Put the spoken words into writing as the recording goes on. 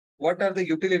what are the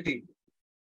utility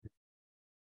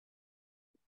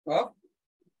of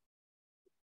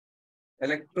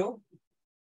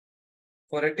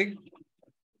electrophoretic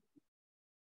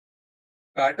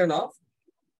pattern of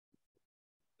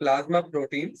plasma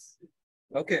proteins,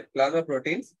 okay, plasma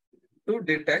proteins to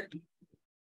detect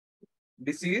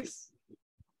disease.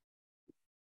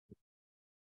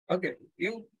 Okay,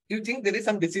 you think there is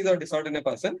some disease or disorder in a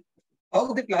person.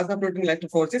 How the plasma protein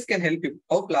electrophoresis can help you?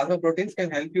 How plasma proteins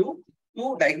can help you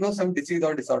to diagnose some disease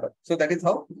or disorder? So that is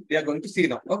how we are going to see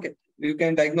now. Okay, you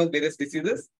can diagnose various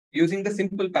diseases using the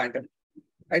simple pattern.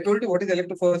 I told you what is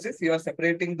electrophoresis. You are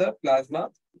separating the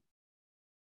plasma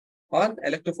on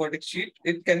electrophoretic sheet.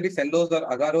 It can be cellulose or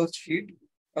agarose sheet.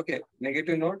 Okay,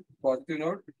 negative node, positive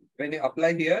node. When you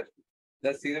apply here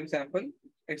the serum sample,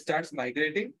 it starts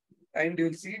migrating, and you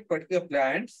will see particular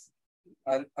plants,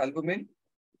 albumin,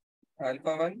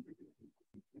 alpha 1,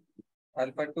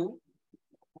 alpha 2,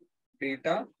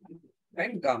 beta,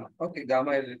 and gamma. Okay,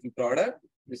 gamma is a little broader.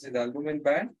 This is the albumin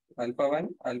band, alpha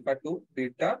 1, alpha 2,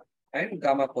 beta, and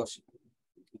gamma portion.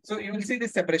 So you will see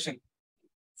this separation.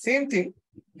 Same thing.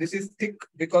 This is thick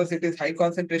because it is high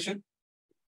concentration.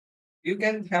 You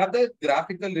can have the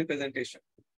graphical representation.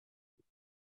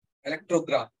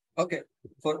 Electrogram. Okay,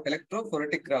 for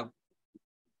electrophoretic gram,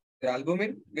 the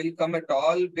albumin will come a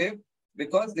tall wave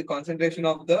because the concentration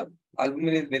of the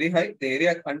albumin is very high. The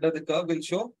area under the curve will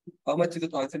show how much is the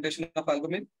concentration of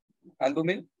albumin.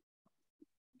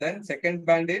 Then second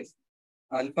band is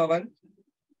alpha 1.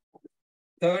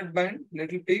 Third band,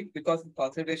 little peak because the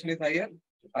concentration is higher.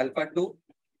 Alpha 2.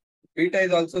 Beta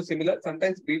is also similar.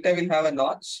 Sometimes beta will have a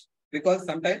notch because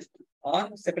sometimes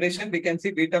on separation we can see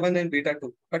beta 1 and beta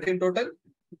 2. But in total,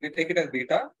 we take it as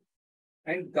beta.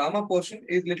 And gamma portion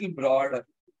is little broader.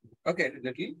 Okay,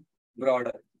 little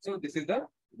broader. So this is the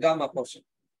gamma portion.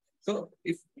 So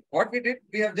if what we did,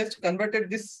 we have just converted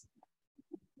this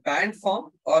band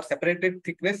form or separated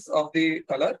thickness of the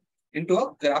color into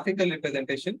a graphical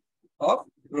representation of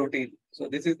protein. So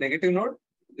this is negative node.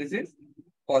 This is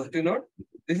positive node.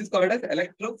 This is called as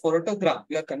electrophotogram.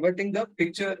 We are converting the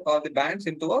picture or the bands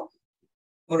into a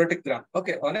photogram.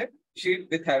 Okay, on a sheet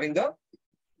with having the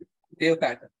wave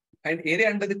pattern. And area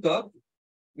under the curve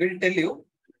will tell you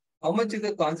how much is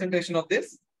the concentration of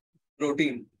this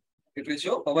protein. It will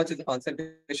show how much is the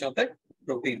concentration of that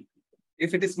protein.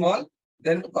 If it is small,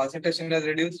 then concentration is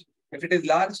reduced. If it is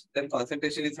large, then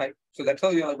concentration is high. So that's how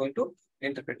you are going to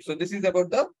interpret. So this is about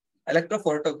the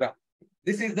electrophotogram.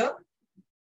 This is the,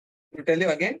 to tell you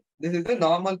again, this is the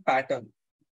normal pattern.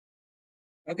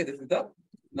 Okay, this is the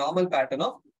normal pattern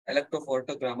of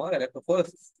electrophotogram or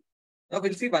electrophoresis. Now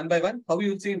we'll see one by one how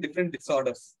you see in different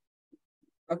disorders.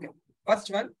 Okay,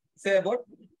 first one, say about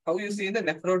how you see in the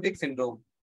nephrotic syndrome.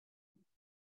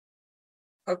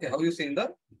 Okay, how you see in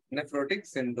the nephrotic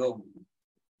syndrome.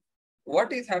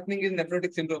 What is happening in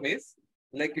nephrotic syndrome is,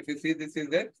 like if you see this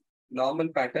is a normal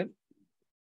pattern,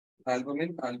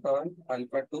 albumin, alpha 1,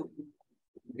 alpha 2,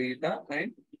 beta,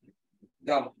 and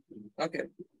gamma. Okay,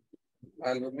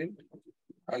 albumin,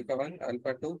 alpha 1,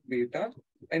 alpha 2, beta,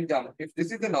 and gamma. If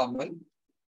this is the normal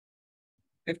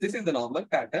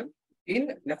pattern,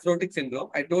 in nephrotic syndrome,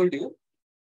 I told you,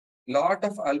 lot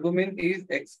of albumin is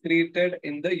excreted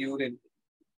in the urine.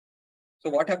 So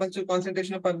what happens to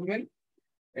concentration of albumin?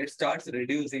 It starts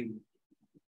reducing.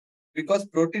 Because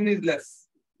protein is less,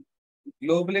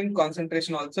 globulin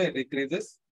concentration also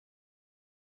decreases.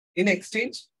 In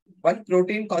exchange, one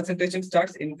protein concentration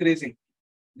starts increasing.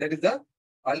 That is the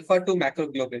alpha 2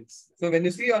 macroglobulins. So when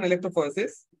you see on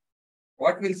electrophoresis,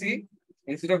 what we'll see,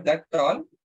 instead of that tall,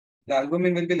 the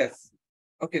albumin will be less.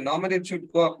 Okay, normally it should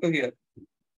go up to here.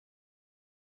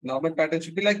 Normal pattern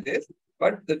should be like this,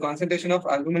 but the concentration of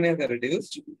albumin is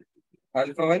reduced.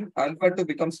 Alpha 1, alpha 2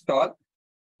 becomes tall.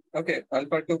 Okay,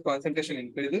 alpha 2 concentration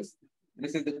increases.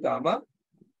 This is the gamma.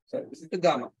 So this is the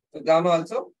gamma. So gamma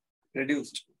also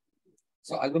reduced.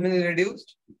 So albumin is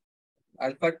reduced.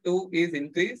 Alpha 2 is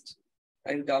increased.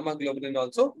 And gamma globulin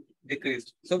also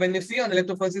decreased. So when you see on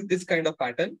electrophoresis this kind of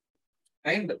pattern,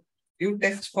 and you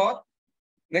test for,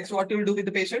 next what you will do with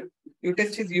the patient, you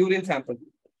test his urine sample.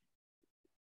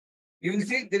 You will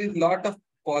see there is a lot of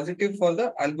positive for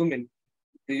the albumin.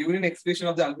 The urine excretion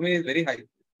of the albumin is very high.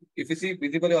 If you see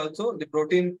visibly also, the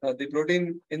protein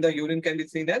in the urine can be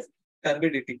seen as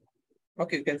turbidity.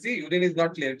 Okay, you can see urine is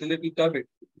not clear, it's a little turbid.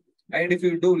 And if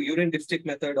you do urine dipstick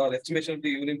method or estimation of the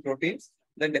urine proteins,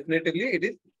 then definitely it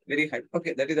is very high.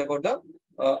 Okay, that is about the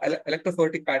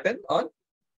electrophoretic pattern on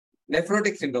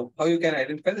nephrotic syndrome. How you can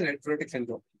identify the nephrotic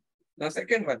syndrome. Now,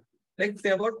 second one, like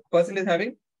say about person is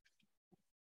having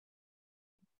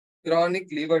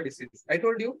chronic liver disease. I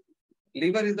told you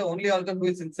Liver is the only organ who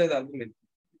will synthesize albumin.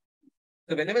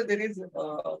 So whenever there is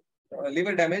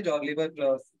liver damage or liver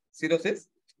cirrhosis,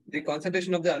 the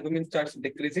concentration of the albumin starts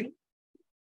decreasing.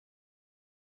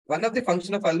 One of the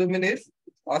function of albumin is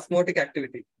osmotic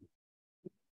activity.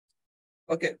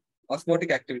 Okay,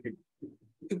 osmotic activity.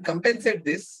 To compensate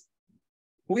this,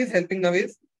 who is helping now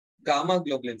is gamma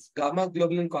globulins. Gamma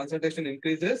globulin concentration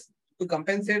increases to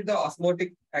compensate the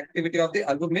osmotic activity of the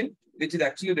albumin, which is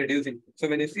actually reducing. So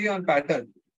when you see on pattern,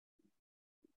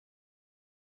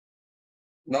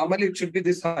 normally it should be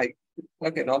this high.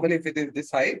 Okay, normally if it is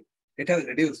this high, it has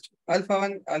reduced. Alpha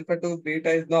 1, alpha 2,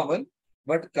 beta is normal,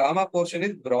 but gamma portion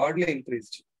is broadly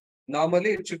increased.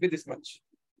 Normally it should be this much.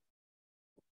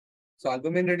 So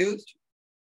albumin reduced,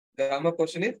 gamma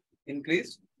portion is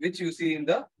increased, which you see in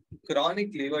the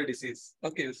chronic liver disease.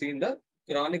 Okay, you see in the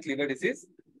chronic liver disease,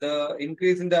 the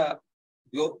increase in the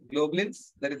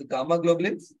globulins, that is the gamma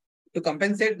globulins, to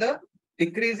compensate the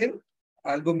decrease in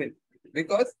albumin,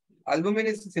 because albumin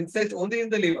is synthesized only in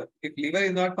the liver. If liver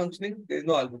is not functioning, there is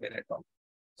no albumin at all.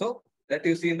 So that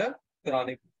you see in the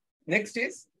chronic. Next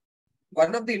is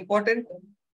one of the important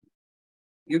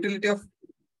utility of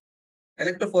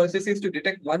electrophoresis is to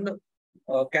detect one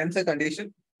cancer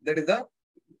condition, that is the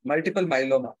multiple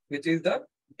myeloma, which is the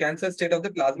cancer state of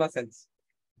the plasma cells.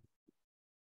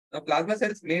 Now, plasma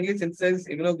cells mainly synthesize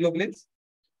immunoglobulins.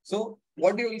 So,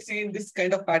 what you will see in this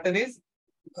kind of pattern is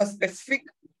a specific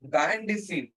band is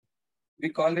seen. We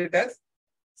call it as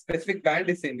specific band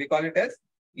is seen. We call it as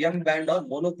M band or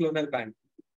monoclonal band.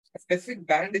 A specific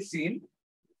band is seen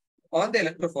on the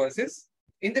electrophoresis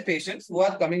in the patients who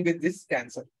are coming with this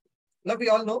cancer. Now, we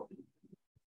all know,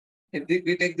 if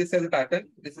we take this as a pattern,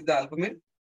 this is the albumin,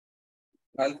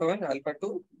 alpha 1, alpha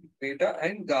 2, beta,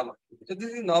 and gamma. So,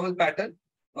 this is normal pattern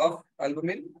of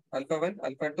albumin, alpha 1,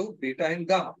 alpha 2, beta, and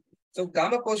gamma. So,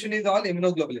 gamma portion is all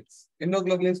immunoglobulins.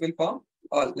 Immunoglobulins will form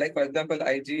all, like for example,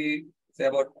 Ig, say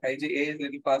about IgA is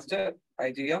little faster,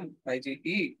 IgM,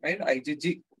 IgE, and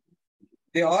IgG.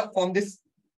 They all form this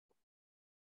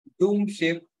dome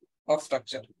shape of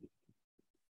structure.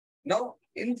 Now,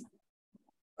 in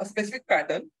a specific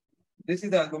pattern, this is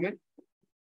the albumin,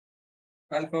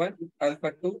 alpha 1,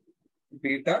 alpha 2,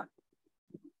 beta,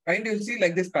 and you'll see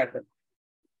like this pattern.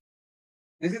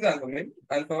 This is the albumin,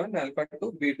 alpha 1, alpha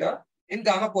 2, beta. In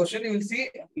gamma portion, you will see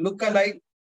look alike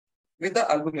with the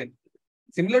albumin.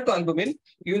 Similar to albumin,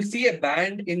 you will see a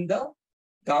band in the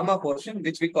gamma portion,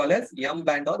 which we call as M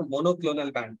band or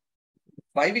monoclonal band.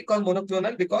 Why we call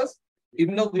monoclonal? Because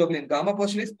immunoglobulin, gamma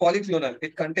portion is polyclonal.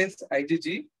 It contains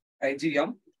IgG,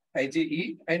 IgM,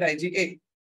 IgE, and IgA.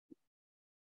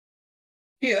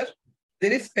 Here,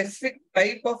 there is specific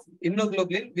type of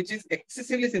immunoglobulin which is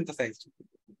excessively synthesized.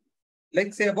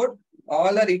 Like say about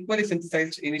all are equally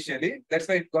synthesized initially. That's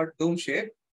why it got dome shape.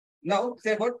 Now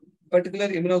say about particular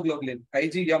immunoglobulin,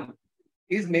 IgM,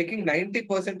 is making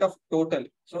 90% of total.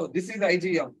 So this is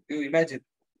IgM, you imagine.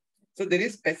 So there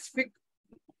is specific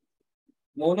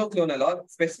monoclonal or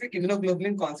specific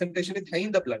immunoglobulin concentration is high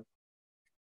in the blood.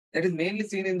 That is mainly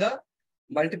seen in the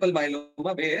multiple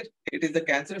myeloma, where it is the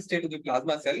cancerous state of the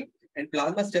plasma cell, and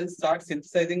plasma cells start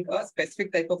synthesizing a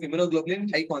specific type of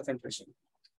immunoglobulin high concentration.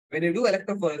 When you do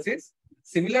electrophoresis,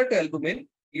 similar to albumin,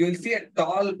 you will see a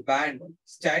tall band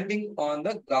standing on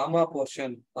the gamma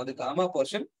portion. On the gamma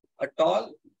portion, a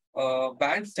tall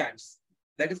band stands.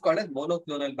 That is called as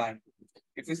monoclonal band.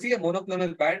 If you see a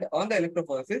monoclonal band on the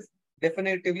electrophoresis,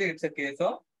 definitively it's a case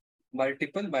of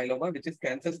multiple myeloma, which is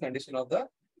cancer's condition of the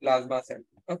plasma cell.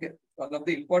 Okay, one of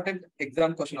the important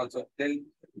exam question also. They'll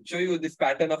show you this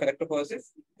pattern of electrophoresis.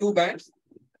 Two bands,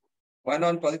 one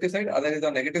on positive side, other is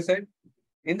on negative side.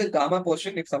 In the gamma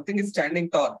portion, if something is standing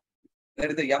tall, that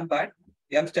is the M band.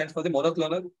 M stands for the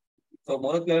monoclonal. So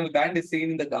monoclonal band is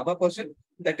seen in the gamma portion.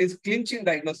 That is clinching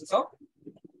diagnosis of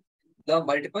the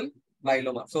multiple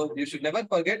myeloma. So you should never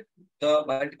forget the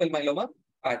multiple myeloma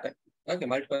pattern. Okay,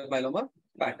 multiple myeloma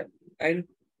pattern. And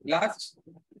last,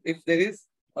 if there is,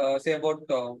 say about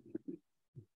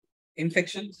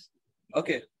infections.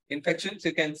 Okay, infections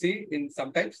you can see in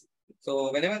sometimes.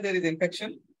 So whenever there is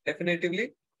infection,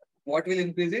 definitively what will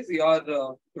increase is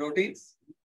your proteins,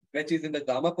 which is in the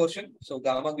gamma portion. So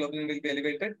gamma globulin will be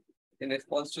elevated in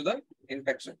response to the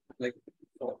infection. Like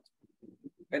so,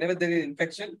 whenever there is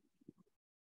infection,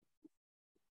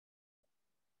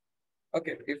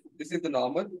 okay, if this is the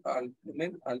normal,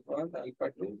 albumin, alpha 1,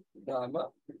 alpha 2, gamma.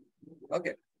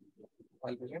 Okay,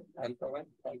 albumin, alpha 1,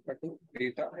 alpha 2,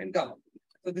 beta, and gamma.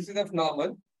 So this is of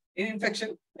normal. In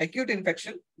infection, acute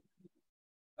infection.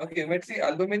 Okay, let's see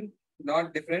albumin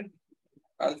not different.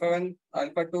 Alpha 1,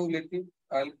 alpha 2,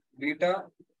 little, beta,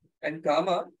 and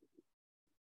gamma.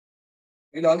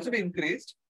 will also be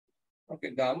increased.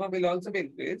 Okay, gamma will also be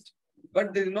increased,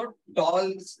 but there is no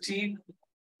tall, steep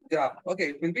graph. Okay,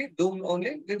 it will be doom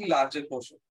only little larger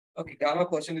portion. Okay, gamma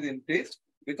portion is increased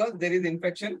because there is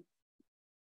infection.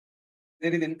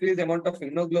 There is increased amount of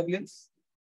immunoglobulins.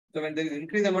 So when there is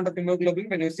increased amount of immunoglobulin,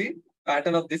 when you see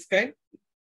pattern of this kind,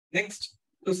 next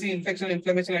to see infection and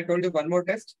inflammation, I told you one more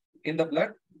test in the blood.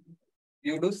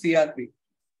 You do CRP,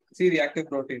 C-reactive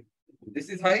protein. This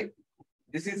is high.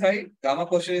 This is high. Gamma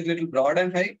portion is little broad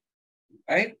and high.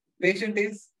 And patient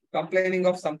is complaining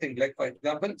of something. Like for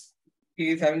example,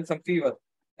 he is having some fever.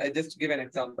 I just give an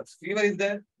example. Fever is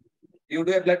there. You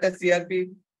do a blood test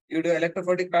CRP. You do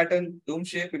electrophoretic pattern, doom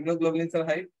shape, immunoglobulins are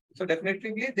high. So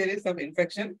definitely there is some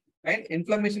infection and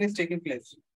inflammation is taking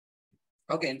place.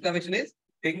 Okay, inflammation is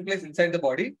taking place inside the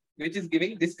body, which is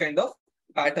giving this kind of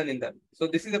pattern in them. So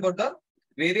this is about the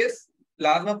various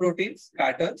plasma proteins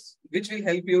patterns, which will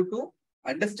help you to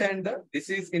understand the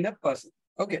disease in a person.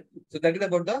 Okay, so that is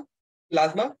about the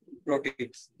plasma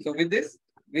proteins. So with this,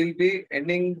 we'll be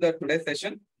ending the today's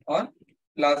session on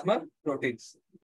plasma proteins.